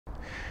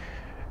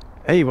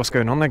Hey, what's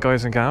going on there,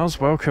 guys and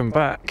gals? Welcome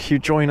back. You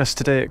join us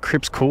today at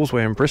Cribbs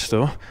Causeway in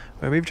Bristol,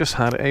 where we've just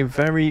had a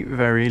very,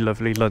 very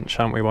lovely lunch,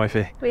 haven't we,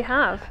 wifey? We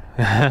have.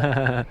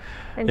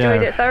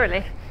 Enjoyed it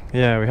thoroughly.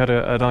 Yeah, we had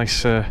a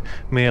nice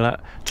meal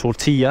at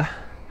Tortilla.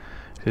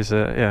 It's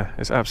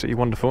absolutely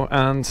wonderful.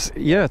 And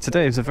yeah,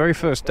 today is the very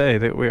first day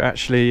that we're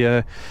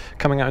actually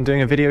coming out and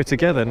doing a video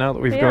together. Now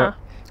that we've got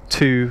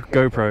 2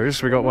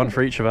 GoPros, we've got one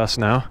for each of us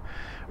now.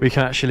 We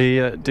can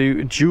actually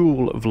do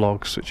dual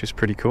vlogs, which is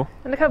pretty cool.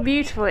 And look how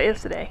beautiful it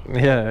is today.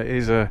 Yeah,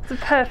 it's a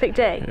perfect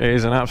day. It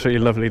is an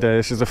absolutely lovely day.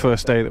 This is the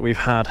first day that we've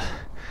had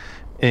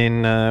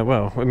in,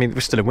 well, I mean,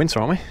 we're still in winter,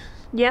 aren't we?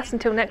 Yes,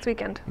 until next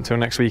weekend. Until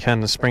next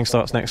weekend. The spring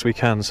starts next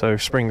weekend, so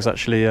spring's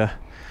actually... it's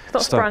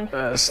not sprung.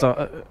 It's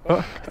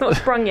not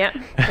sprung yet.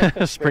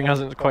 Spring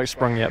hasn't quite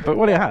sprung yet, but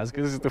well, it has,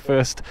 because this is the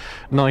first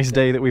nice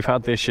day that we've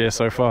had this year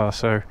so far,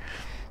 so...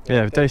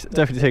 Yeah,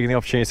 definitely taking the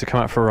opportunity to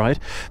come out for a ride.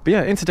 But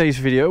yeah, in today's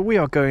video, we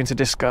are going to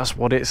discuss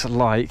what it's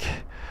like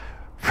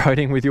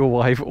riding with your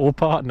wife or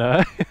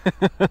partner.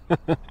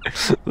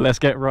 Let's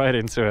get right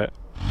into it.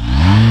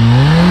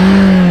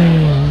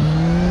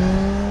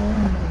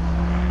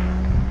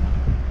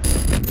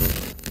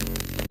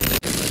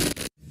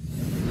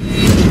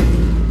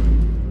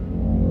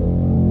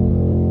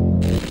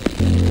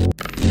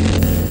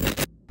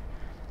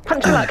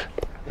 Punch your luck.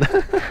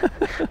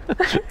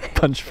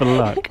 Punch for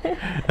luck.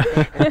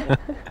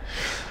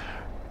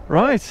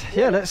 Right,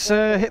 yeah, let's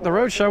hit the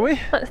road, shall we?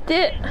 Let's do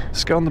it.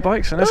 Let's go on the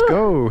bikes and let's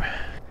go.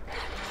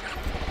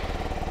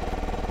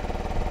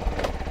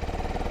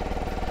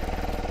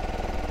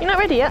 You're not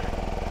ready yet?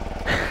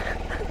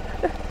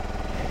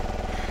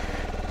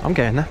 I'm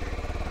getting there.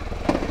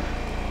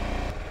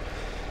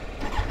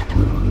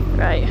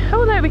 Right,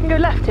 oh no, we can go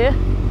left here.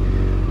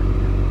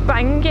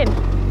 Bang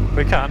in.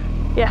 We can?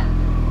 Yeah.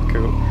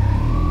 Cool.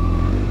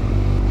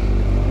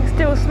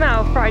 Still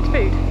smell fried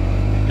food.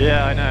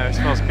 Yeah, I know, it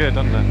smells good,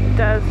 doesn't it? It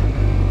does.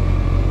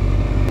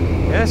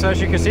 Yeah, so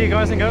as you can see,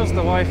 guys and girls,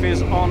 the wife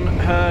is on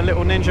her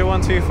little Ninja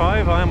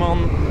 125. I'm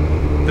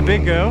on the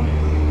big girl,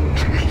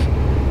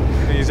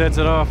 the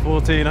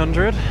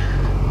ZZR1400.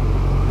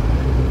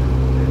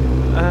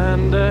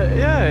 And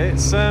yeah,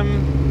 it's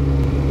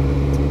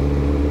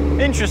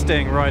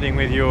interesting riding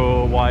with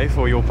your wife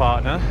or your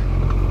partner.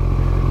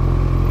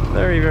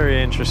 Very,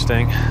 very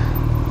interesting.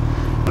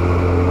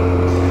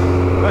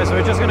 Right, so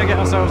we're just going to get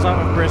ourselves out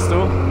of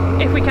Bristol.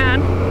 If we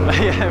can.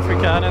 Yeah, if we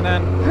can, and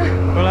then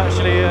we'll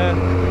actually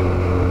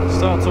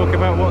start talking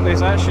about what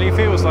this actually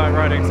feels like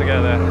riding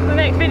together. The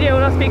next video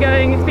will us be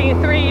going, it's been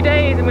 3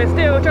 days and we're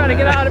still trying to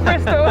get out of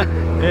Bristol.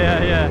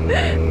 Yeah.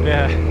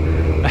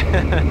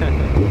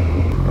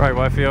 Right,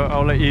 wifey,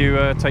 I'll let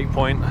you take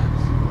point.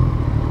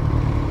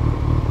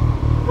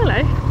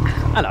 Hello.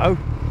 Hello.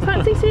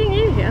 Fancy seeing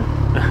you here.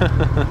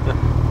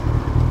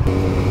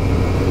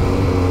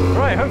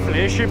 Right, hopefully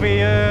it should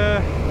be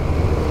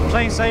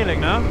plain sailing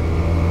now.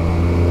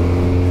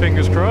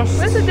 Fingers crossed.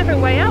 There's a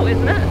different way out,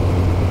 isn't it?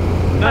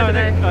 No, I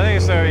think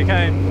it's where we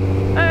came.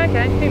 Oh,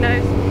 okay, who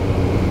knows?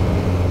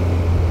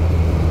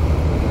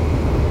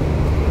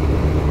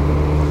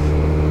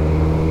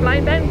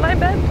 Blind bend, blind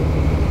bend.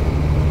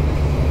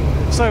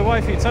 So,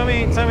 wifey, tell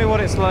me what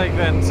it's like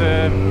then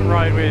to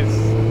ride with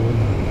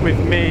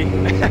me.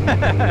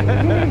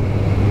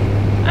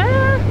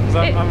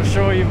 I'm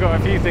sure you've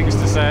got a few things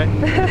to say.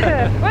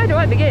 Where do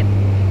I begin?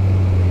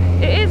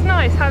 It is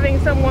nice having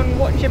someone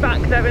watch your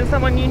back though, and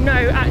someone you know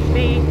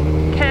actually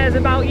cares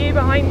about you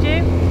behind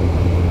you.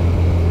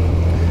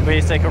 We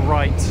need to take a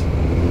right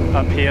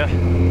up here.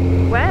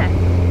 Where?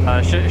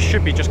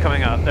 Should be just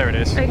coming up. There it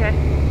is. Okay.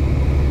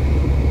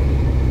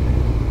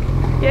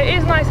 Yeah, it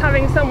is nice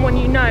having someone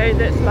you know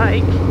that's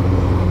like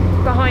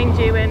behind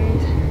you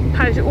and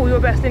has all your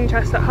best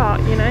interests at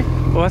heart, you know?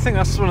 Well, I think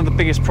that's one of the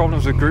biggest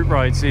problems with group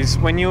rides is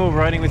when you're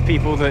riding with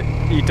people that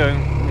you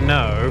don't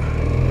know,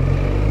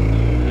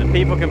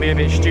 people can be a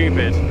bit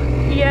stupid.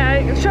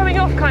 Yeah, showing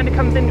off kind of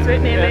comes into it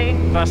nearly.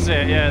 Yeah, that's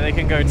it, yeah, they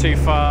can go too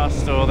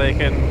fast or they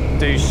can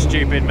do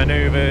stupid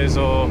manoeuvres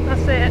or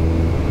that's it.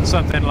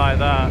 Something like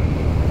that.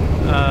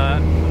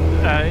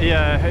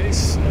 Yeah,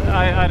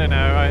 I don't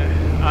know,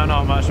 I'm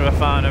not much of a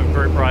fan of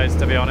group rides,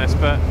 to be honest,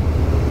 but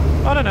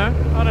I don't know,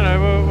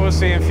 we'll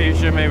see in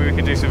future. Maybe we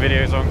could do some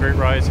videos on group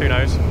rides, who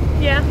knows.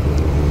 Yeah.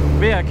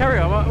 But yeah, carry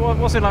on.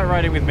 What's it like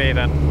riding with me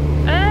then?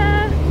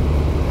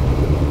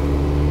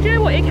 Do you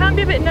know what, it can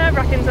be a bit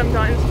nerve-wracking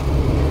sometimes.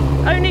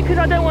 Only because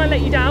I don't want to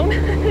let you down.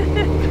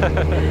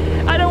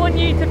 I don't want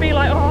you to be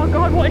like, oh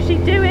god, what is she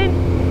doing?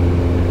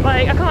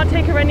 Like, I can't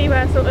take her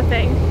anywhere sort of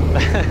thing.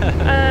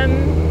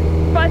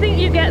 But I think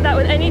you get that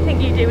with anything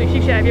you do which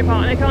you share with your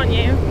partner, can't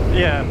you?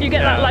 Yeah. You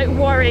get that like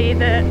worry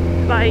that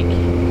like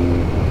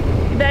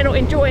they're not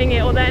enjoying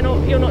it or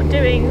you're not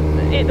doing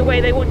it the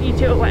way they want you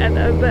to or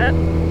whatever, but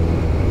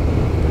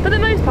for the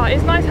most part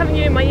it's nice having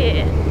you in my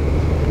ear.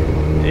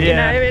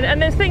 Yeah. You know,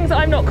 and there's things that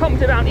I'm not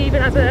confident about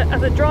even as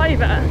a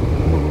driver,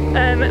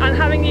 and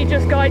having you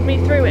just guide me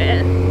through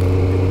it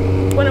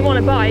when I'm on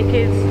a bike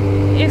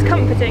is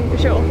comforting for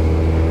sure.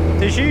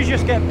 Did you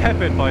just get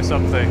peppered by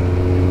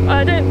something?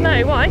 I don't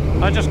know why.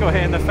 I just got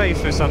hit in the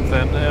face with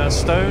something,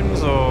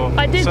 stones or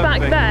I did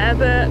something. back there,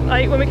 but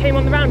like when we came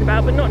on the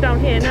roundabout, but not down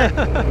here.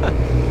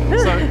 No.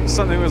 So,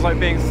 something was like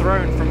being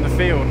thrown from the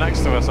field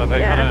next to us, I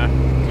think. Yeah. I don't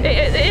know.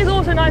 It is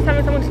also nice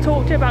having someone to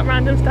talk to about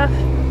random stuff.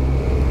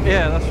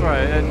 Yeah, that's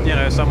right. You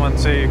know, someone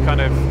to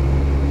kind of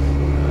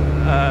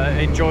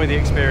enjoy the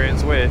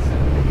experience with.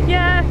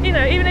 Yeah, you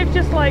know, even if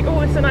just like,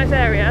 oh, it's a nice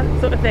area,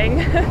 sort of thing.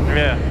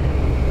 Yeah.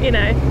 You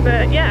know,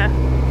 but yeah.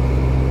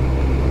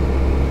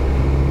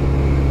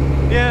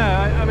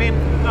 Yeah, I mean,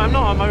 I'm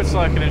not a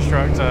motorcycle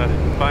instructor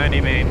by any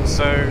means,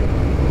 so,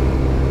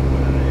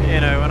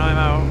 you know, when I'm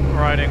out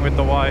riding with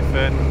the wife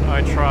and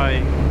I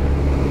try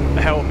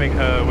helping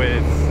her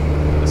with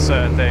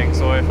certain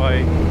things, or if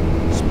I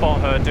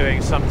spot her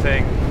doing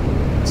something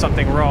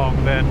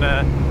wrong, then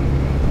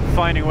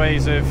finding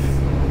ways of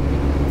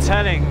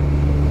telling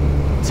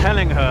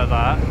her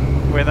that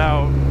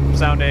without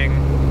sounding,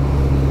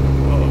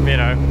 you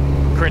know,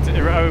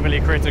 overly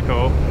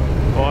critical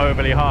or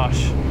overly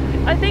harsh.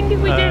 I think if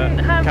we didn't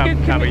have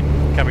can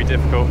be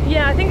difficult.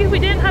 Yeah, I think if we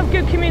didn't have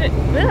good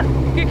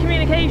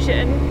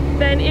communication,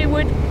 then it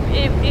would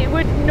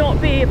not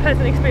be a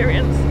pleasant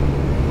experience.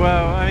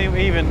 Well, I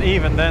mean,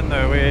 even then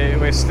though, we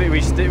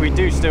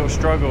do still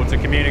struggle to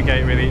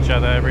communicate with each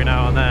other every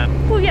now and then.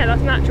 Well, yeah,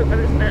 that's natural,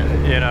 isn't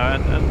it? You know,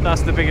 and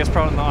that's the biggest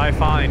problem that I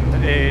find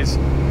is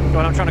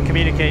when I'm trying to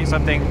communicate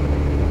something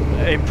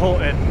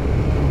important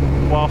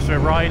whilst we're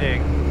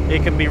riding,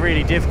 it can be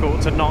really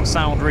difficult to not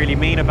sound really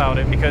mean about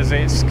it, because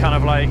it's kind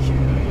of like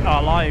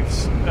our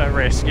lives at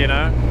risk, you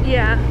know?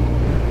 Yeah.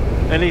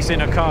 At least in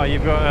a car,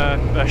 you've got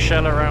a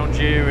shell around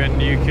you, and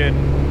you can...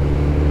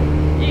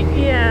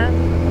 Yeah.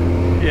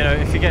 You know,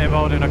 if you get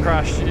involved in a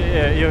crash,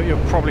 yeah, you'll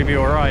probably be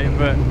alright,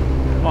 but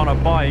on a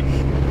bike,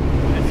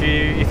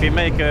 if you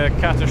make a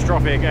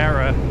catastrophic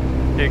error,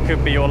 it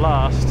could be your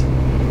last.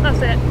 That's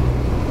it.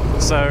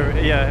 So,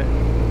 yeah,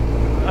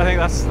 I think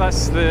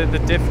that's the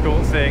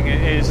difficult thing,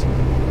 is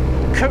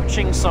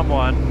coaching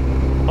someone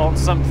on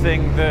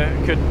something that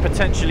could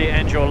potentially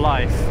end your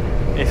life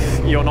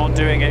if you're not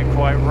doing it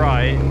quite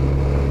right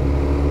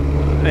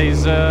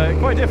is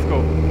quite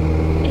difficult.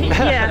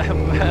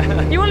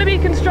 Yeah. You want to be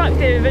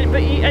constructive,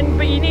 but you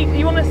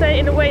want to say it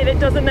in a way that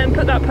doesn't then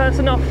put that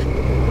person off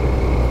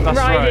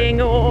riding,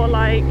 right, or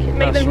like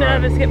make them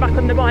nervous to get back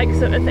on the bike,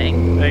 sort of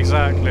thing.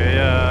 Exactly.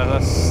 Yeah,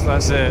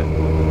 that's it.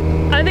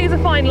 I think it's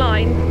a fine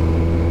line.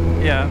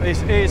 Yeah,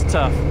 it is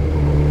tough.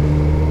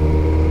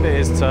 It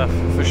is tough,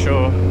 for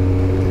sure.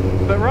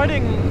 But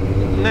riding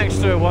next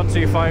to a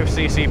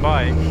 125cc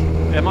bike,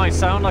 it might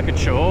sound like a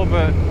chore,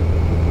 but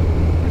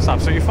it's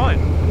absolutely fine.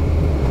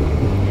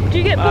 Do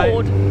you get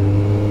bored?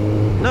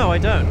 No, I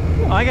don't.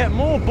 I get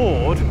more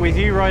bored with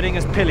you riding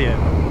as pillion.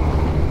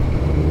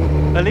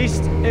 At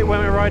least when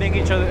we're riding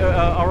each other,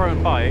 our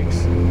own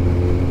bikes,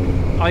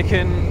 I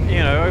can,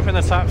 you know, open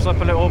the taps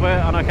up a little bit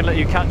and I can let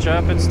you catch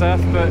up and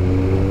stuff, but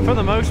for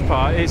the most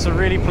part, it's a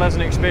really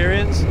pleasant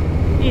experience.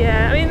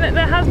 Yeah, I mean,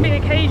 there has been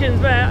occasions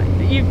where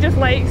you've just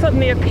like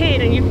suddenly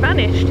appeared and you've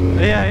vanished.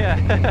 Yeah, yeah.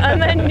 And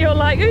then you're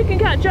like, oh, you can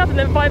catch up, and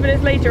then 5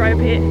 minutes later I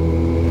appear.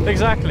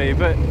 Exactly,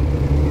 but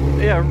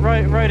yeah,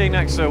 riding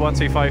next to a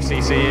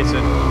 125cc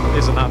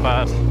isn't that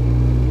bad.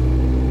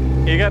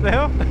 You get the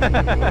hill?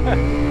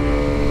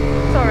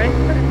 Sorry.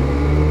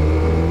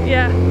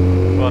 Yeah.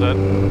 Well done.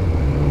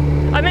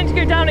 I meant to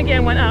go down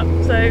again, went up,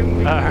 so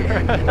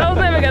that was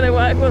never going to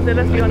work, was it?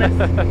 Let's be honest.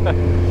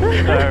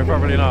 No,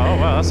 probably not. Oh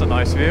wow, that's a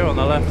nice view on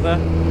the left there.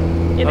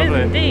 It Lovely. is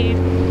indeed.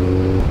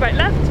 Right,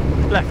 left?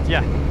 Left,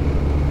 yeah.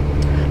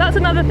 That's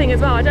another thing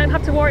as well. I don't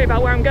have to worry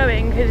about where I'm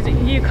going because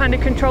you kind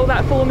of control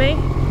that for me.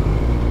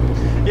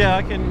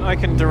 Yeah, I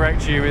can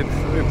direct you with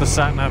the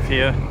sat nav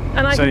here.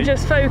 And I can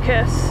just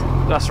focus.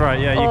 That's right.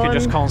 Yeah, you can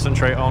just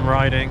concentrate on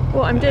riding.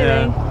 What I'm doing.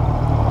 Yeah.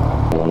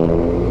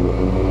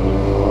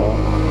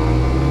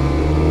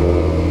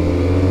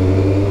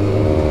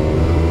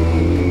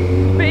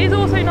 But it's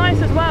also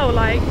nice as well,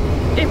 like,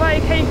 if I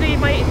occasionally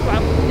if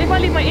I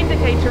leave my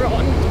indicator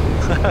on,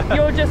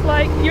 you're just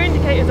like, your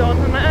indicator's on,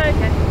 I'm like, oh,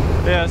 okay.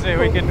 Yeah, so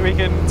cool. we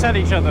can tell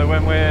each other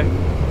when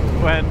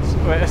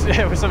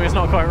something's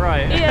not quite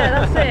right.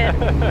 Yeah, that's it.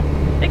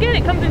 Again,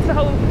 it comes into the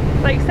whole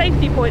like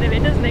safety point of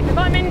it, doesn't it? Because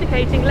I'm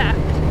indicating left,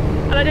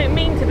 and I don't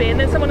mean to be, and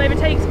then someone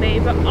overtakes me,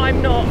 but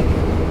I'm not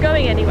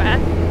going anywhere.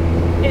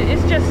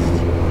 It's just...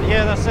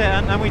 Yeah, that's it,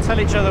 and we tell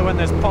each other when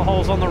there's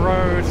potholes on the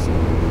road.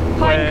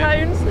 Pine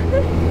cones.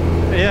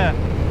 Yeah,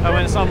 and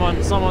when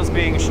someone's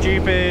being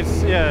stupid,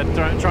 yeah,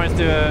 trying to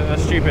do a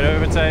stupid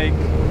overtake.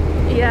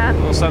 Yeah.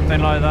 Or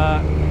something like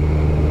that.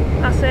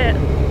 That's it.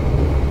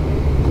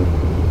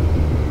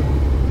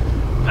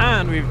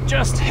 And we've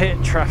just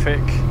hit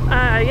traffic.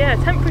 Yeah,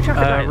 temporary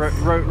traffic lights.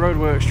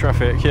 Roadworks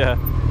traffic, yeah.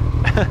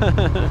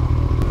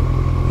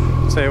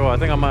 Tell you what, I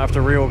think I might have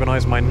to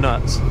reorganise my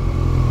nuts.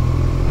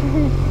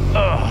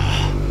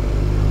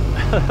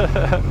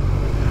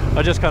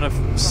 I just kind of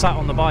sat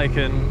on the bike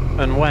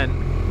and went.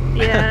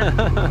 Yeah.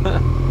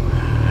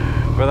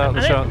 Without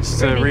the chance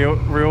to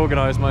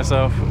reorganise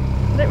myself.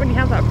 I don't really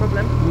have that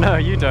problem. No,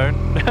 you don't.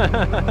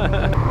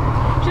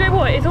 Do you know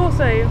what? It's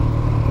also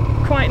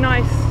quite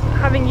nice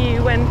having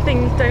you when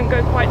things don't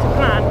go quite to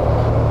plan.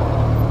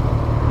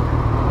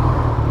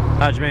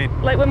 How do you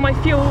mean? Like when my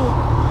fuel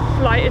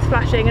light is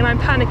flashing and I'm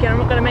panicking, I'm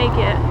not going to make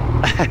it.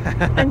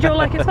 And you're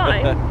like, it's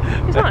fine.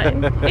 It's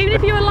fine. Even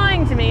if you were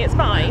lying to me, it's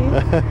fine.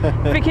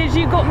 Because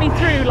you got me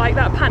through like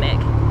that panic.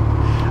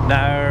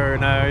 No,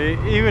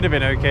 you would have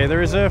been okay. The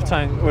reserve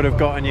tank would have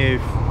gotten you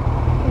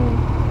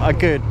a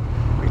good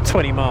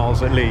 20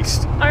 miles at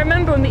least. I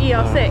remember on the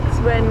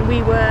ER6 when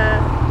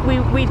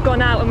we'd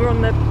gone out and we were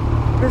on the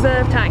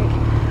reserve tank,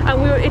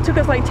 and it took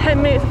us like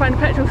 10 minutes to find a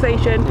petrol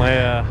station.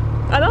 Yeah.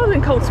 And I was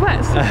in cold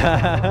sweats.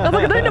 I was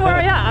like, I don't know where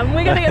I am.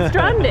 We're going to get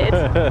stranded.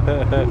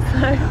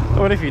 So,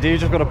 what if you do? You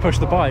just got to push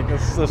the bike.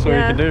 That's what you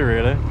can do,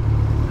 really.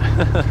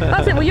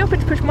 That's it. Well, you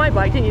offered to push my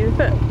bike, didn't you?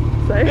 But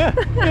so.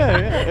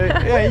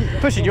 Yeah.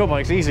 Pushing your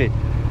bike's easy.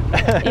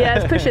 Yeah,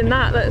 it's pushing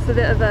that's a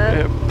bit of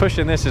a. Yeah,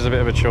 pushing this is a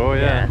bit of a chore.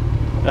 Yeah.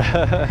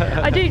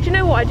 Do you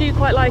know what? I do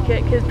quite like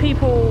it because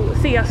people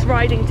see us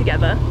riding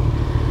together,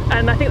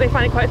 and I think they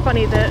find it quite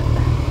funny that,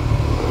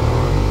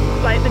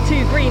 like, the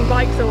two green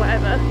bikes or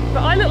whatever,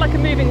 but I look like a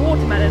moving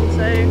watermelon,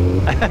 so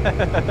I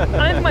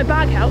don't think my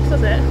bag helps,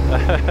 does it?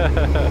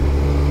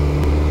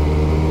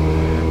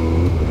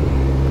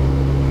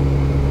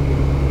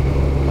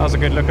 That was a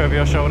good look over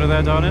your shoulder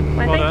there, darling.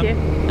 Well, thank you.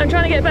 I'm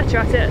trying to get better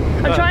at it.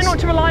 I'm trying not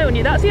to rely on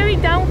you. That's the only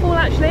downfall,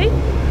 actually,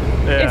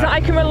 is that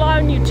I can rely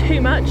on you too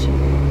much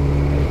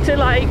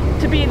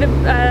to be the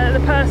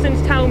person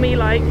to tell me,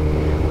 like,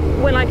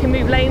 when I can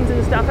move lanes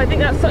and stuff. I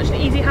think that's such an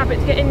easy habit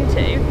to get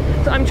into,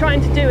 so I'm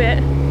trying to do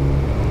it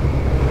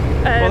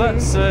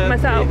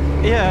myself.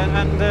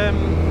 Yeah, and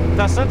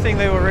that's something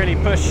they will really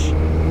push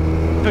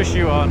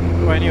you on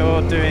when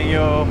you're doing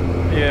your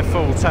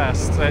full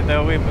test. They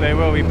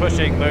will be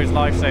pushing those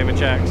lifesaver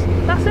checks.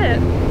 That's it.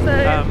 So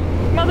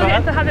might as well get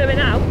into the habit of it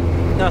now.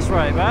 That's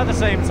right, but at the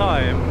same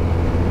time,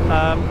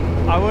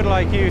 I would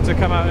like you to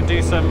come out and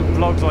do some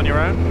vlogs on your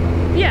own.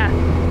 Yeah.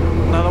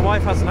 Now, the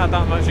wife hasn't had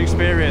that much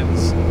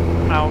experience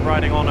out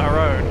riding on her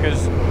own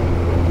because,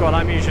 well,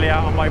 I'm usually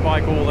out on my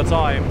bike all the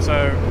time,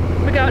 so...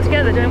 We go out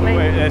together, don't we?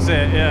 That's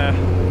it, yeah.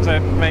 So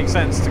it makes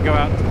sense to go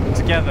out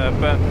together,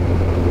 but...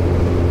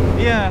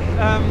 Yeah,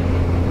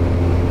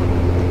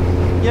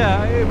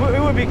 it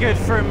would be good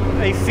from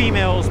a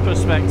female's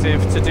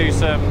perspective to do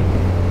some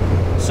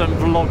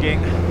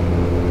vlogging.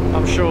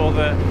 I'm sure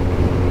that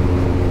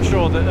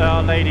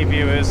our lady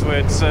viewers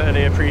would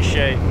certainly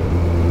appreciate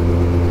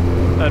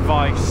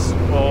advice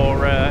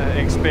or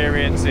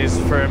experiences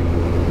from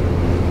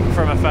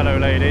a fellow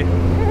lady.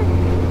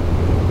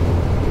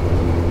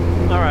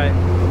 All right.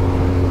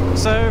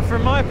 So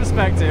from my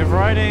perspective,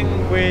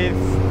 riding with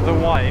the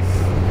wife,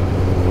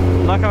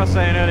 like I was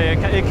saying earlier,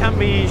 it can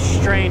be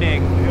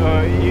straining.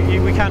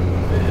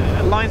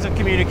 Lines of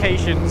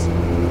communications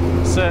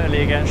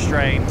certainly get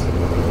strained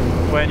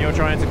when you're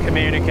trying to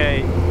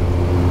communicate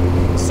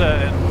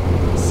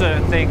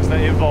certain things that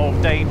involve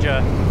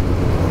danger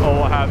or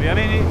what have you. I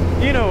mean,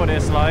 you know what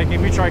it's like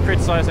if you try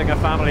criticizing a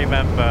family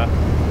member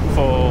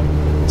for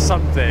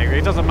something.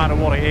 It doesn't matter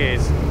what it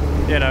is,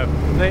 you know.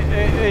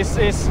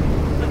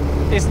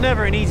 It's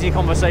never an easy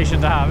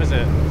conversation to have, is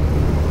it?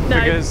 No.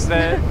 Because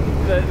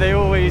they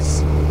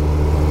always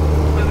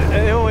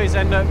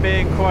end up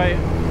being quite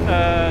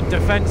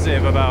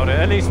defensive about it.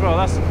 At least, well,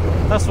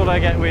 that's what I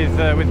get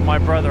with my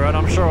brother, and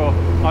I'm sure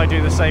I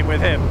do the same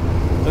with him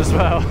as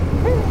well.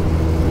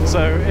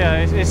 So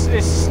yeah,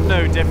 it's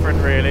no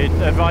different really.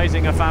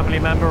 Advising a family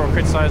member or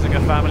criticizing a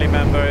family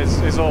member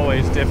is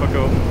always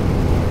difficult.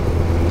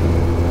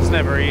 It's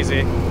never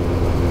easy.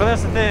 But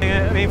that's the thing.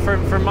 I mean,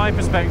 from my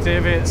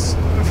perspective, it's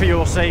for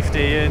your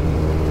safety and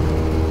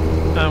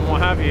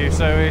what have you.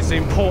 So it's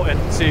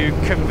important to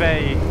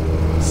convey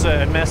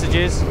certain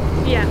messages.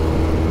 Yeah.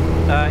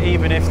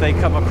 Even if they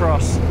come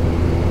across,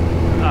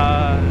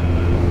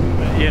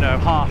 you know,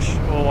 harsh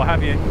or what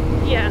have you.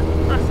 Yeah,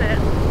 that's it.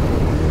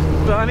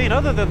 But I mean,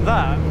 other than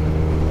that,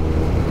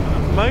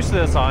 most of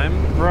the time,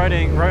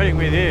 riding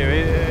with you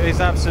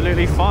is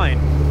absolutely fine.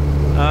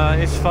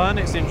 It's fun,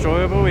 it's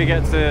enjoyable, we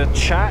get to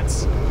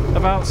chat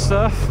about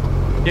stuff,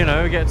 you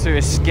know, get to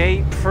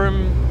escape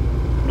from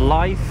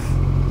life.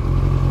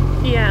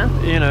 Yeah.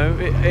 You know,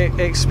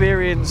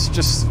 experience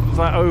just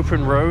that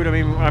open road. I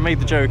mean, I made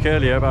the joke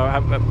earlier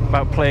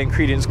about playing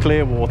Creedence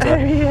Clearwater,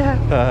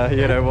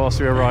 you know, whilst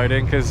we were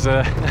riding, because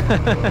that's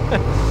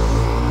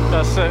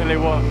certainly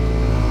what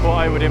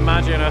I would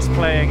imagine us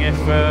playing if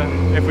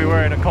we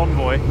were in a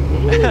convoy.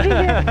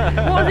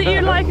 What was it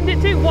you likened it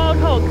to? Wild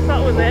Hogs,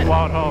 that was it?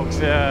 Wild Hogs,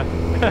 yeah.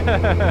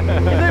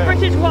 The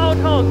British Wild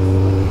Hogs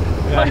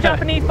on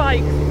Japanese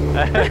bikes.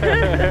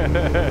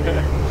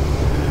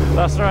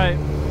 That's right,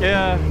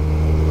 yeah.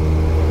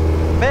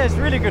 But it's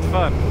really good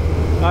fun,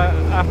 I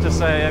have to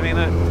say. I mean,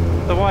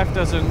 the wife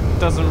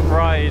doesn't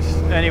ride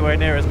anywhere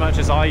near as much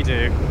as I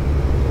do.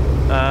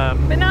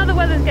 But now the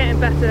weather's getting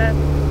better,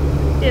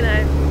 you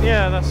know.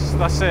 Yeah,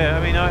 that's it. I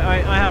mean,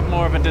 I have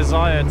more of a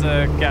desire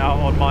to get out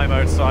on my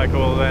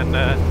motorcycle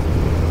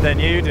than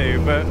you do.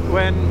 But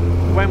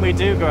when when we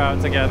do go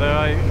out together,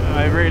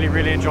 I really,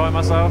 really enjoy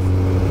myself.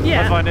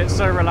 Yeah. I find it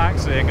so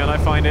relaxing, and I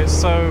find it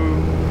so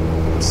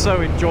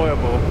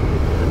enjoyable.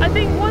 I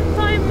think once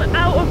I'm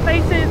out of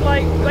places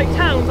like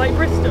towns like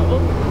Bristol,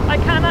 I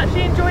can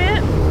actually enjoy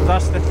it.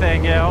 That's the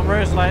thing, yeah. On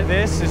roads like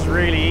this, it's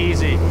really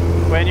easy.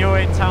 When you're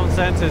in town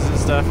centres and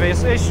stuff,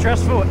 it's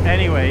stressful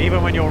anyway,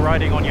 even when you're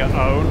riding on your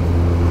own.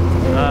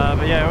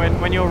 But yeah,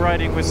 when you're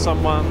riding with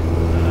someone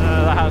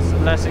that has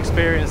less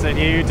experience than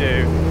you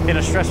do, in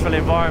a stressful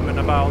environment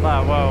about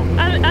that, well...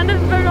 And an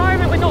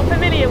environment we're not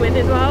familiar with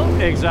as well.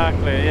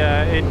 Exactly,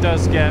 yeah, it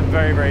does get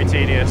very, very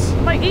tedious.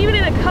 Like, even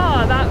in a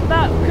car,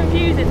 that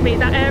confuses me,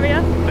 that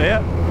area.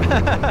 Yeah.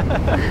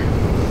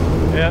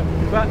 Yeah.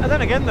 But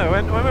then again though,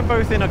 when we're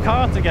both in a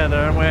car together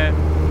and we're,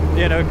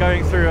 you know,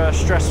 going through a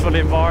stressful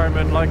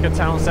environment like a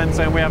town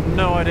centre and we have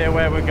no idea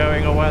where we're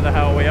going or where the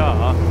hell we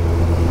are,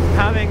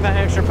 having that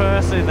extra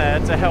person there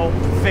to help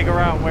figure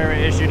out where it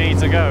is you need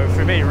to go,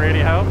 for me, really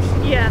helps.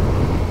 Yeah.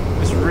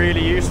 It's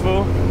really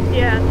useful.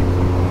 Yeah.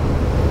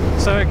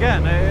 So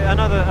again,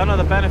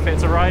 another benefit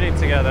to riding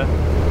together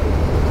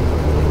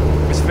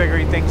is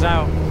figuring things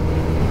out.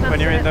 That's when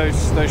you're in those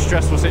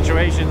stressful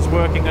situations,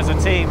 working as a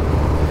team.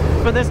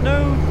 But there's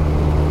no,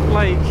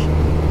 like,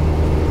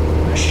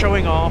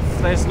 showing off.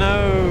 There's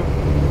no,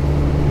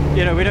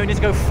 you know, we don't need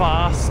to go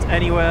fast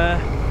anywhere.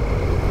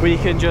 We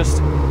can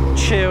just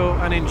chill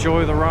and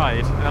enjoy the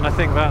ride, and I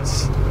think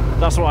that's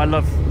what I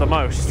love the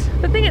most.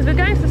 The thing is, we're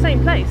going to the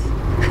same place.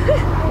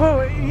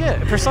 Well,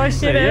 yeah,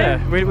 precisely. You know?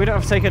 Yeah, we don't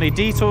have to take any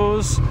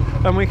detours,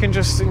 and we can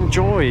just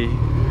enjoy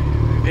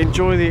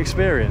the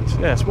experience.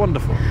 Yeah, it's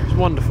wonderful. It's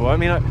wonderful. I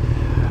mean,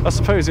 I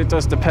suppose it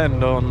does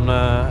depend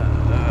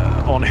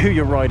on who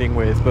you're riding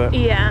with, but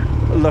yeah.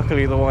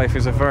 Luckily, the wife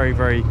is a very,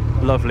 very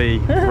lovely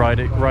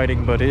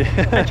riding buddy.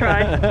 I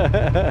try.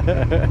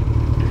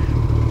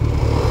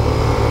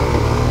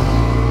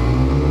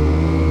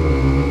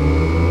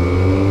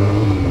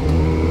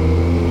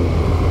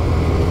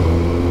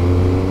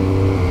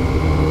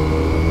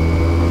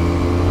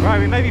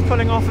 We may be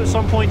pulling off at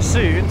some point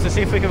soon to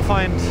see if we can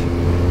find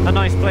a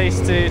nice place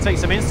to take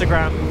some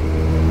Instagram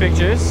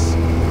pictures.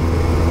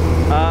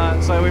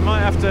 So we might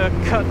have to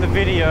cut the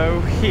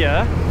video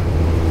here,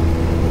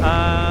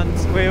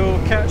 and we'll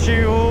catch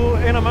you all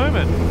in a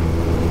moment.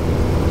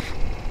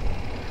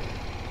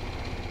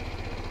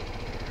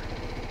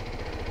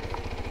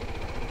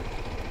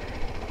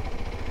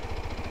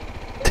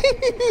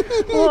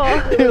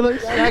 What? You're like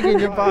snagging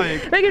your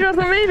bike. Making sure it's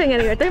not moving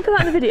anyway. Don't put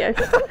that in the video.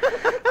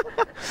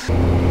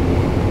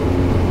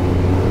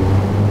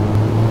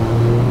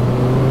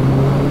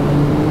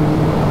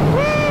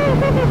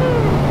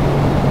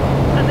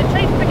 And the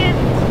chase begins.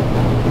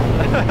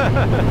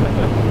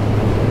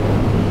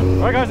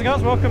 Right, guys and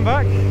girls, welcome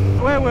back.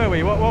 Where were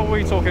we? What were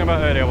we talking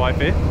about earlier,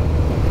 wifey?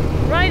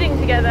 Riding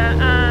together,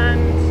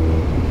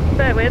 and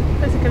bear with,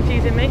 this is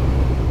confusing me.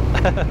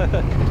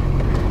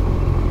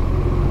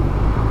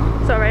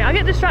 Sorry, I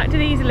get distracted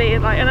easily,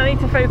 like, and I need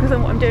to focus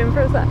on what I'm doing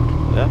for a sec.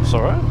 Yeah, it's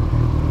alright.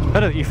 It's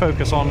better that you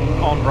focus on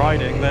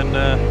riding than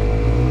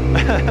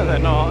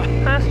than not.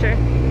 That's true.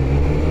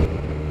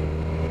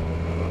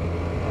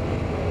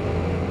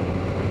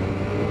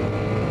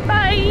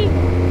 Bye!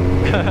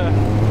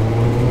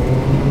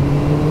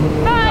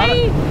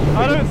 Bye!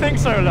 I don't think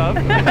so, love.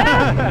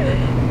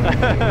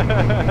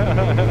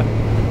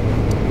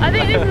 I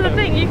think this is the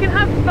thing, you can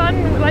have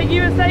fun, like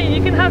you were saying,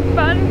 you can have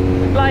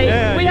fun, like,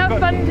 yeah, we have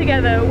fun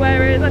together,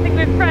 whereas I think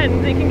with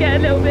friends it can get a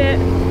little bit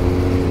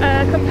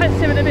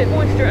competitive and a bit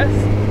boisterous.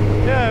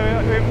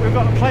 Yeah, we've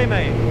got a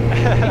playmate.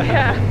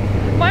 Yeah,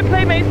 my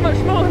playmate's much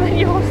smaller than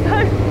yours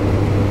though.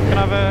 Can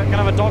have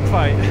a dog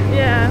fight.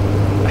 Yeah.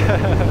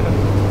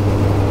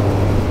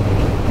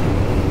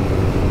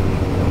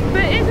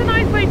 But it's a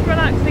nice way to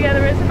relax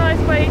together, it's a nice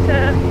way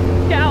to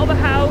get out of the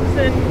house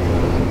and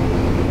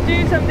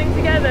do something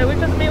together, which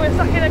doesn't mean we're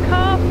stuck in a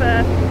car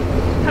for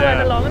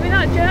however long. I mean,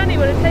 that journey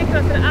would have taken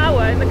us an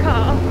hour in the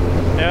car.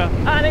 Yeah.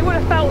 And it would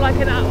have felt like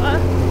an hour.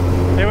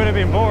 It would have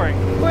been boring.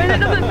 Whereas it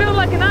doesn't feel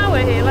like an hour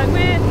here. Like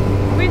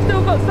we've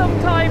still got some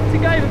time to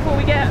go before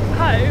we get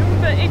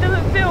home, but it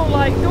doesn't feel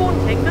like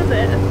daunting, does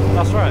it?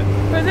 That's right.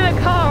 Whereas in a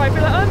car, I'd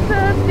be like, I'm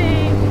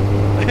thirsty.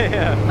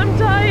 Yeah. I'm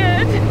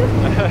tired.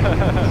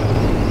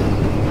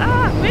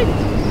 Ah, wind.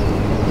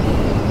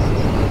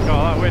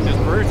 God, that wind is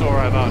brutal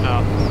right about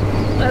now.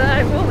 I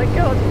know, oh my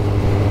god.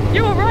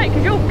 You're right,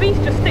 because your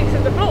beast just sticks to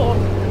the floor.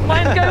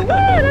 Mine's going, woo,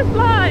 let's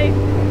fly.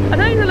 I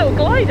know he's a little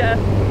glider.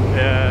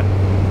 Yeah.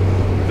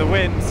 The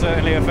wind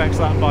certainly affects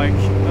that bike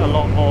a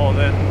lot more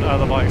than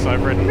other bikes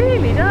I've ridden. It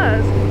really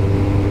does.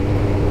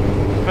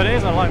 But it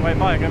is a lightweight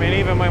bike. I mean,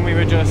 even when we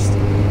were just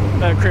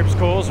at Cribbs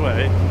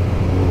Causeway,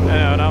 you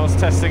know, and I was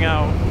testing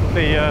out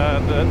the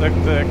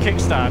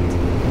kickstand,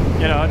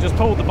 you know, I just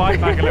pulled the bike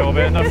back a little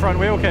bit and the front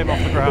wheel came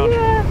off the ground.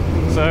 Yeah.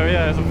 So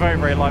yeah, it's a very,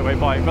 very lightweight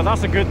bike. But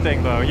that's a good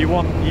thing though. You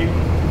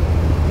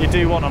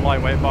do want a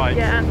lightweight bike.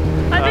 Yeah.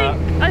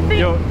 I think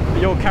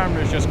your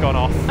camera's just gone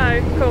off.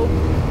 Oh, cool.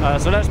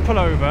 So let's pull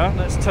over,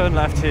 let's turn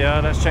left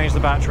here, let's change the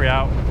battery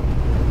out.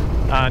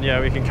 and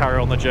yeah, we can carry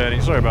on the journey.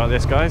 Sorry about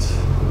this, guys.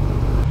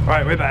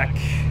 Right, we're back.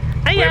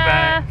 Hiya. We're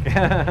back.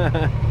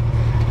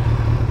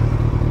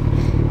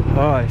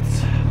 Alright,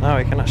 now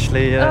we can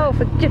actually... Oh,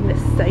 for goodness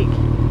sake.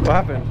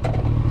 What happened?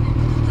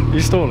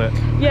 You stole it?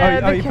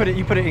 Yeah. Oh, you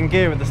put it in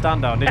gear with the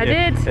stand down, didn't you?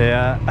 I did.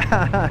 Yeah.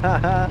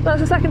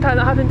 That's the second time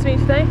that happened to me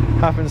today.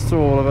 Happens to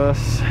all of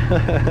us.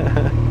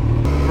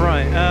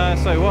 Right,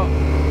 so what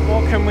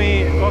can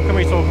we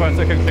talk about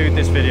to conclude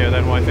this video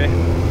then, wifey?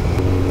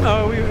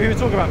 Oh, we were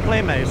talking about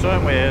playmates,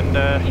 weren't we? And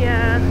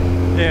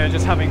yeah,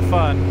 just having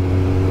fun.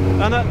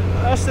 And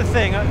that's the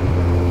thing.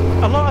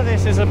 A lot of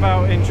this is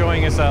about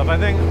enjoying yourself. I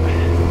think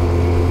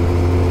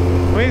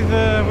with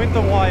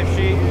the wife,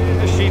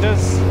 she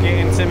does get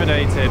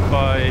intimidated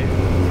by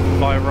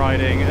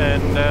riding,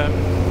 and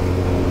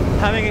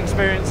having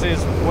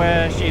experiences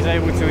where she's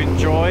able to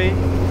enjoy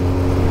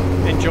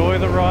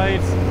the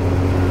ride,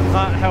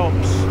 that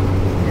helps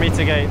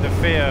mitigate the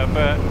fear.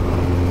 But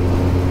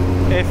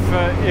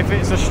if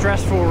it's a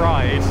stressful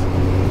ride,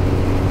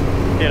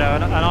 you know,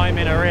 and I'm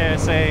in her ear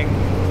saying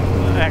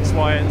X,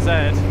 Y, and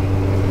Z,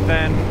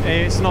 then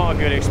it's not a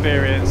good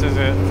experience, is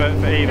it,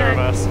 for either of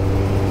us?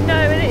 No,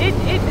 and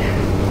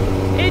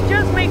it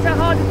just makes it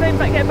hard to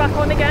get back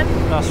on again.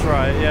 That's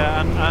right,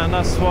 yeah, and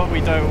that's what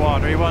we don't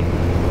want. We want,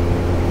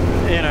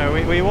 you know,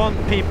 we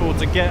want people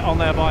to get on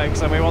their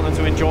bikes, and we want them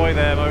to enjoy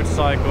their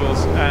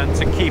motorcycles and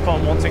to keep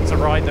on wanting to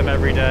ride them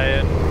every day.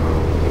 And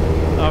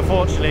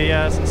unfortunately,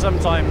 yes,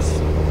 sometimes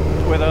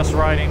with us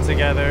riding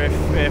together,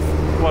 if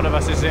one of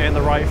us is in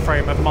the right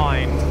frame of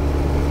mind,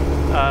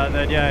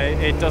 then yeah,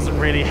 it doesn't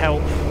really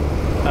help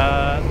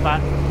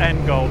that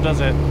end goal, does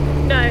it?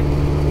 No.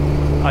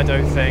 I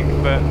don't think,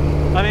 but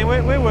I mean,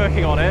 we're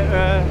working on it.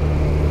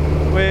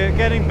 We're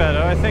getting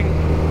better. I think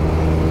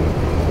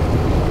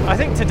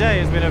today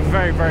has been a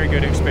very, very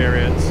good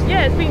experience.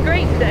 Yeah, it's been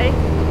great today.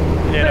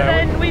 But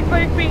then we've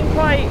both been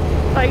quite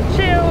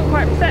chill,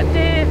 quite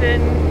receptive,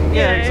 and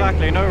you know.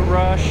 Exactly. No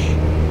rush.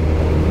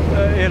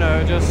 You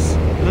know, just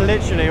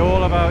literally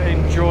all about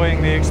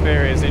enjoying the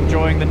experience,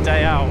 enjoying the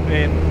day out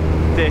in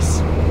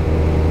this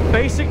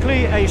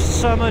basically a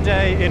summer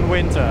day in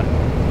winter.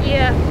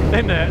 Yeah.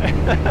 Isn't it?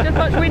 Just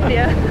much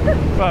windier.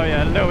 Well,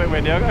 yeah, a little bit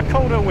windier. A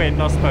colder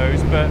wind, I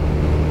suppose, but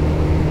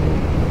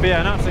yeah,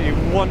 an absolutely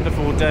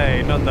wonderful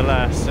day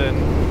nonetheless. And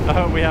I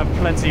hope we have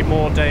plenty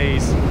more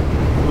days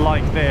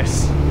like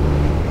this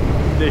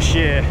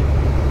year,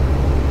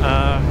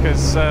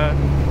 because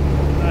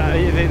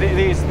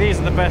these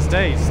are the best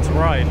days to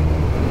ride.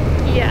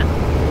 Yeah.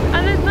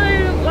 And there's no,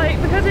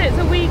 because it's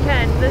a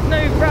weekend, there's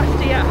no rush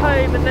to get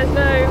home, and there's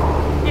no,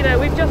 you know,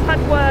 we've just had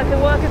work,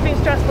 and work has been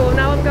stressful, and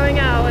now I'm going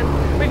out, and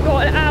we've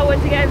got an hour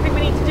to get everything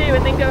we need to do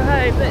and then go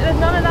home. There's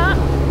none of that.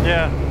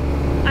 Yeah.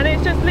 And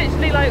it's just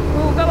literally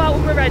we'll go out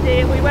when we're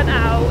ready, and we went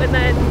out, and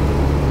then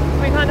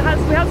we had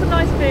some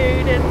nice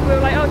food, and we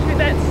were like, oh,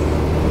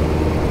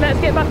 let's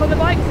get back on the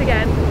bikes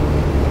again.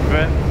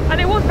 Right.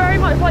 And it was very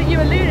much like you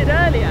alluded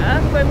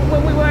earlier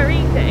when we were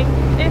eating.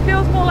 It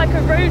feels more like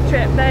a road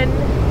trip than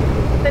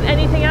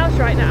anything else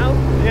right now.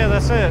 Yeah,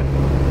 that's it.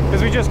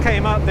 Because we just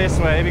came up this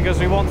way because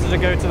we wanted to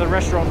go to the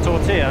restaurant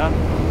Tortilla.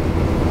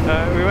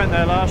 We went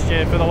there last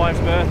year for the wife's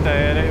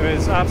birthday, and it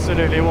was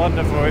absolutely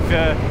wonderful. If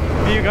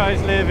you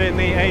guys live in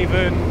the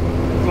Avon,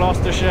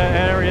 Gloucestershire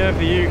area of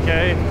the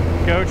UK,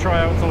 go try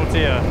out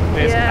Tortilla.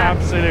 It's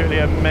absolutely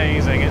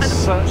amazing. It's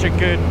such a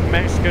good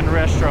Mexican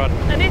restaurant.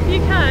 And if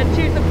you can,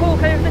 choose the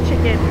pork over the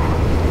chicken.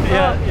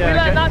 Yeah, we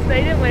learned that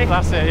today, didn't we?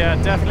 That's it, yeah,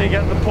 definitely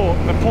get the pork.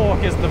 The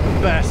pork is the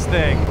best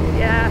thing.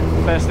 Yeah.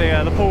 Best thing,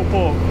 yeah, the pulled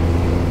pork.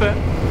 But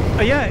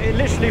yeah, it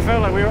literally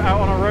felt like we were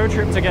out on a road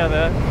trip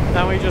together,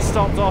 and we just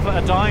stopped off at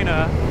a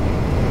diner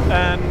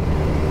and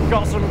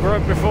got some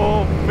grub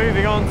before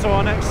moving on to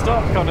our next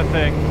stop, kind of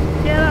thing.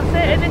 Yeah, that's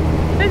it. And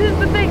this is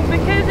the thing,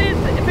 because it's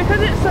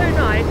so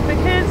nice,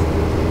 because,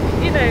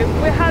 you know,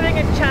 we're having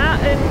a chat,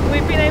 and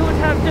we've been able to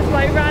have just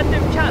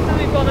random chats as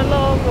we've gone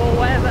along or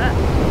whatever.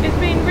 It's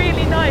been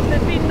really nice.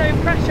 There's been no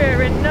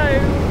pressure and no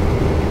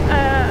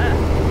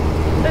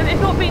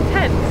it's not been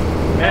tense.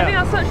 Yeah. I think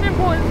that's such an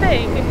important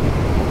thing,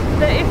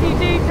 that if you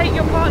do take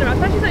your partner out,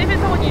 especially if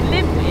it's someone you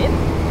live with,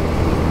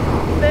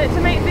 that to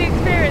make the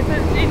experience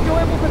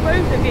enjoyable for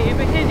both of you,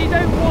 because you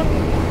don't want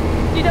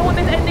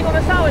this ending on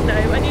a sour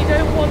note, and you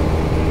don't want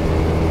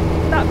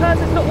that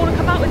person to not want to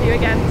come out with you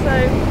again. So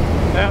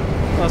yeah,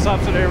 that's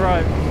absolutely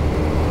right.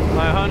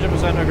 I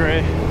 100%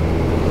 agree.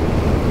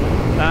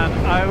 And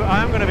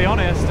I am going to be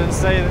honest and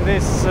say that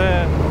this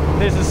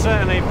has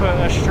certainly put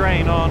a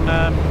strain on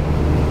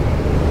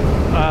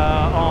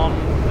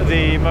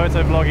the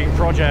motovlogging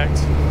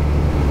project.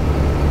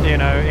 You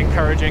know,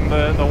 encouraging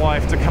the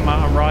wife to come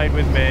out and ride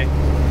with me,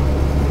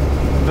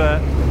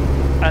 but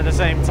at the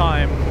same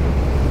time,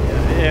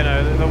 you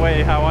know, the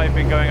way how I've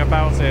been going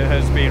about it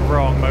has been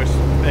wrong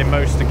in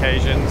most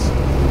occasions.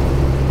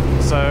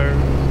 So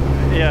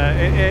yeah,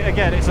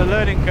 again, it's a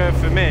learning curve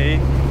for me,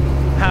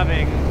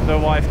 having the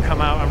wife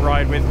come out and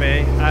ride with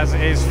me, as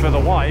it is for the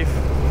wife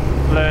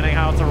learning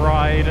how to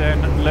ride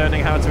and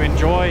learning how to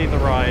enjoy the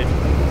ride.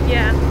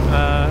 Yeah.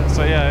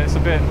 So yeah, it's a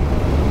bit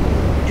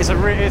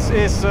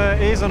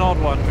it is an odd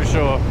one for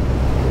sure.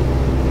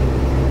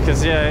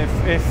 Because yeah,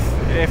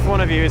 if one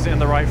of you is in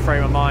the right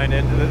frame of mind,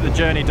 the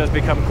journey does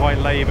become quite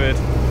laboured,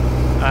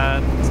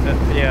 and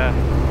yeah,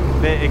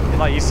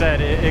 like you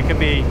said, it can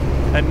be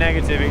a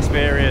negative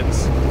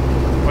experience,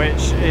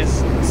 which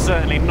is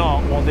certainly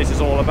not what this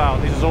is all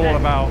about. This is all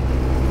about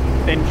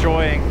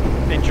enjoying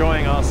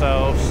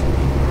ourselves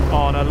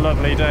on a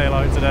lovely day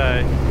like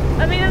today.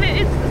 I mean, and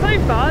it's so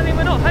far, I mean,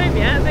 we're not home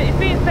yet, but it's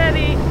been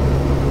fairly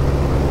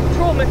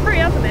trauma-free,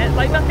 hasn't it?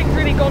 Like, nothing's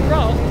really gone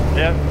wrong.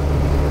 Yeah.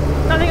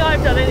 Nothing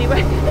I've done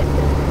anyway.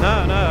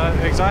 No,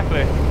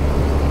 exactly.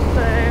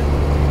 So...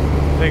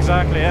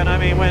 Exactly, and I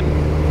mean,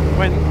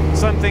 when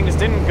some things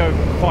didn't go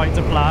quite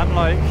to plan,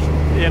 like,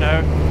 you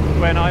know,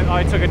 when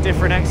I took a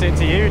different exit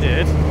to you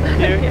did,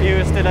 you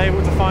were still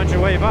able to find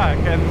your way back,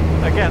 and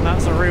again,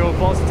 that's a real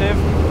positive.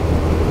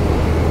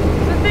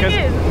 The thing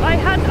is, I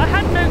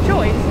had no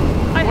choice.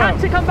 I had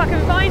to come back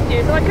and find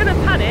you, so I could have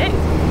panicked,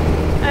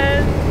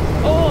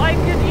 or I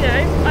could, you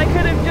know, I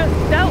could have just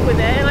dealt with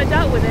it, and I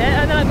dealt with it,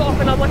 and then I got off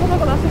and I was like, oh my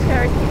god, that's so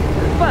scary.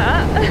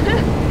 But,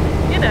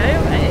 you know,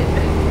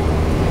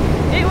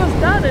 it was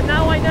done, and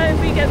now I know if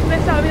we get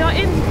this out. I mean, our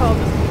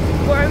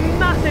intercoms were a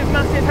massive,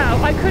 massive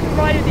help. I couldn't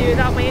ride with you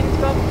without my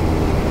intercom.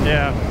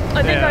 Yeah.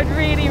 I think I'd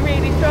really,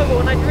 really struggle,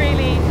 and I'd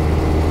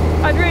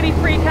really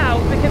freak out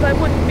because I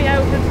wouldn't be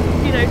able to,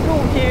 you know,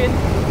 talk to you.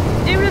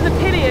 And even as a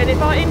pillion, if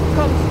our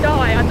intercoms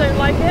die, I don't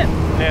like it.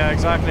 Yeah,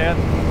 exactly. And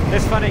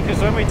it's funny because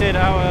when we did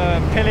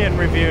our pillion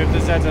review of the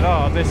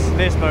ZZR,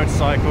 this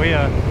motorcycle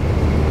here,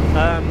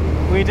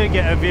 we did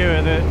get a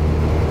viewer that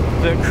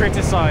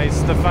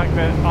criticised the fact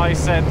that I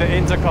said that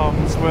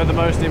intercoms were the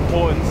most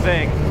important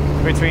thing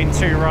between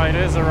two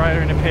riders, a rider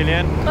and a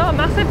pillion. Oh,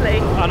 massively.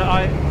 And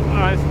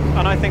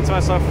I think to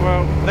myself,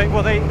 well,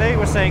 they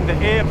were saying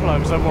that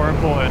earplugs are more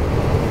important,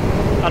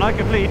 and I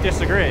completely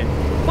disagree.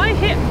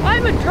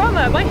 I'm a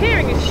drummer. My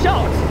hearing is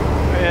shot.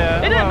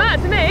 Yeah. It don't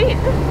matter to me.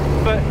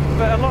 But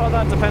a lot of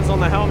that depends on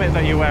the helmet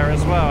that you wear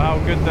as well. How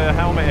good the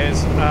helmet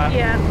is at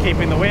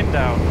keeping the wind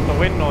out, the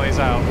wind noise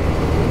out.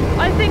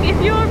 I think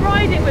if you're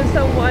riding with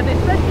someone,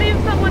 especially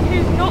if someone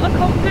who's not a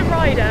confident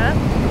rider,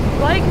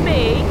 like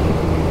me,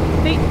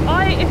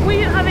 if we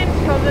didn't have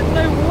intercom, there's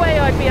no way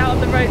I'd be out on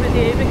the road with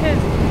you, because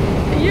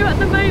you at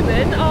the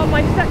moment are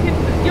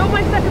you're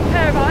my second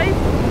pair of eyes.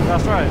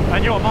 That's right,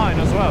 and you're mine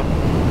as well.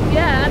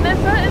 Yeah, and there's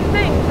certain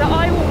things that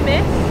I will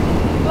miss,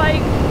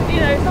 like, you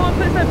know, someone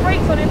puts their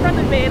brakes on in front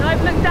of me and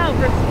I've looked down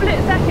for a split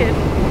second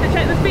to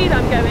check the speed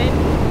I'm going.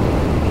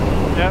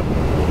 Yep.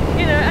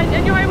 You know,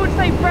 and you're able to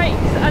say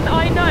brakes, and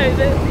I know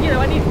that, you know,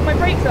 I need my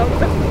brakes on.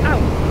 Ow.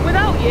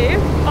 Without you,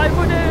 I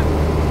would have,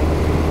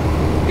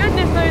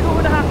 goodness knows what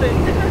would have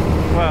happened.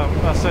 Well,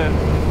 that's it.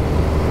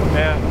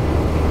 Yeah.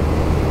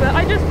 But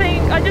I just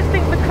think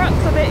the crux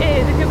of it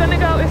is, if you're going to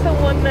go out with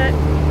someone that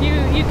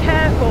you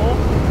care for,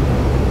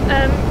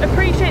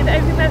 appreciate that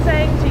everything they're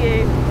saying to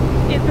you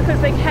is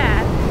because they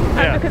care,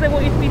 and because they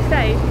want you to be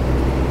safe.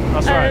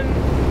 That's right.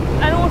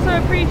 And also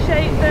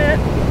appreciate that,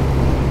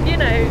 you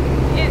know,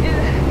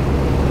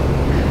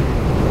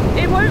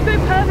 it won't go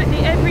perfectly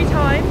every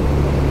time,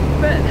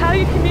 but how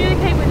you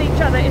communicate with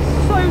each other is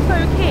so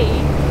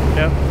key.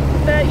 Yep.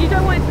 That you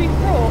don't want it to be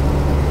fraught,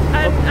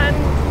 and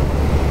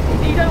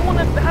you don't want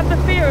to have the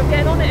fear of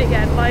getting on it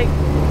again, like,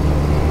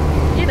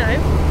 you know.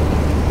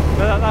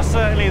 But that's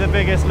certainly the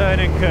biggest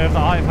learning curve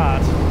that I've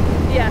had.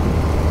 Yeah.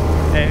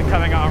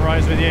 Coming out on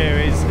rides with you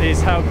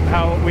is how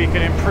we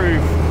can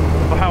improve,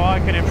 or how I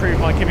can improve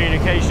my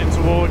communication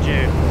towards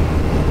you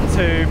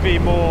to be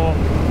more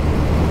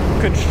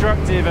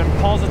constructive and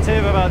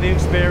positive about the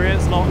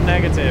experience, not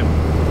negative.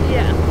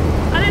 Yeah.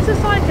 And it's a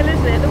cycle,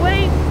 isn't it? The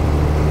way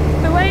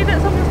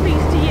that someone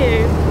speaks to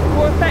you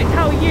will affect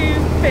how you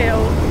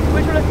feel,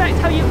 which will affect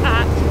how you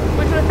act,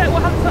 which will affect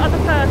what happens to the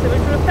other person,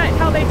 which will affect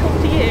how they talk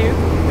to you,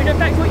 which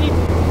affects what you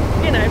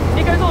know,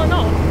 it goes on and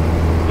on.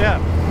 Yeah,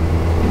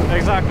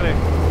 exactly.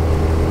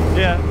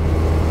 Yeah,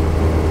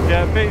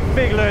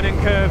 big learning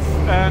curve,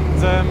 and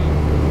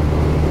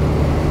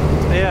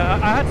yeah,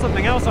 I had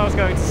something else I was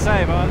going to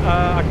say, but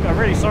I'm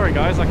really sorry,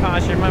 guys. I can't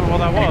actually remember what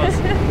that was.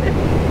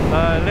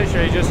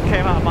 Literally just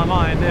came out of my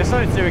mind. It's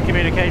something to do with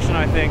communication,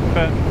 I think,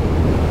 but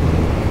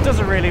it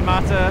doesn't really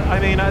matter. I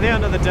mean, at the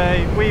end of the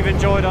day, we've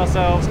enjoyed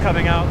ourselves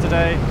coming out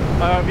today.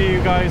 I hope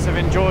you guys have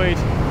enjoyed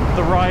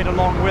the ride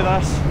along with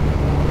us.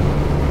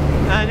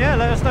 And yeah,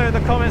 let us know in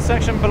the comment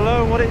section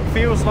below what it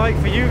feels like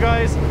for you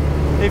guys.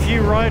 If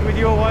you ride with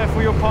your wife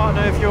or your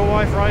partner, if your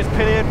wife rides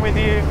pillion with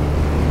you,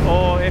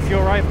 or if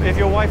your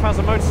wife has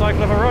a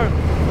motorcycle of her own.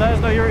 Let us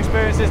know your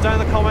experiences down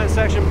in the comment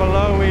section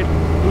below. We'd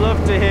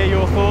love to hear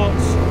your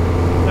thoughts.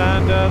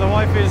 And the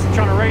wife is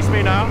trying to race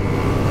me now.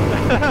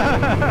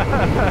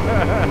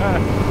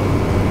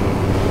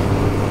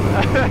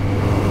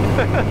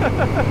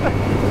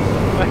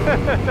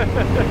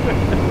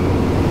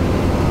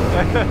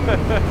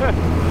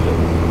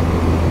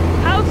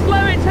 How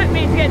slow it took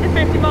me to get to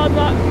 55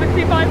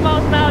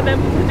 miles an hour then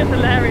was just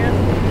hilarious.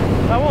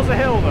 That was a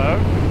hill though.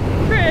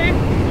 True.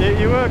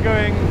 You were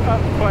going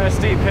up quite a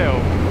steep hill.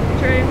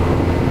 True.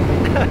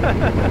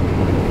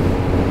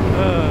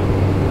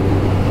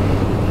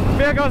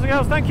 But yeah, guys and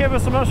girls, thank you ever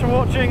so much for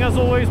watching. As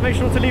always, make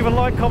sure to leave a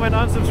like, comment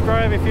and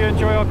subscribe if you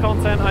enjoy our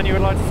content and you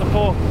would like to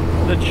support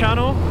the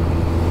channel.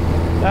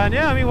 And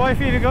yeah, I mean,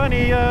 wifey, have you got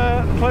any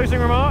closing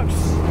remarks?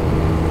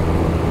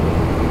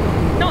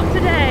 Not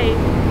today.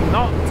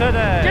 Not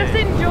today. Just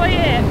enjoy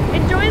it.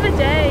 Enjoy the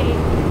day.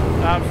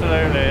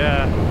 Absolutely,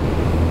 yeah.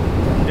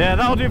 Yeah,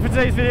 that'll do for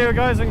today's video,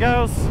 guys and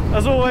girls.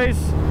 As always,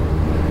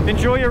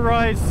 enjoy your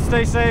rides,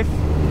 stay safe.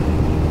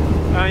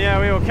 And yeah,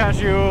 we will catch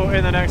you all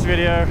in the next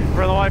video.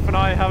 Brother, wife and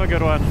I, have a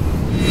good one.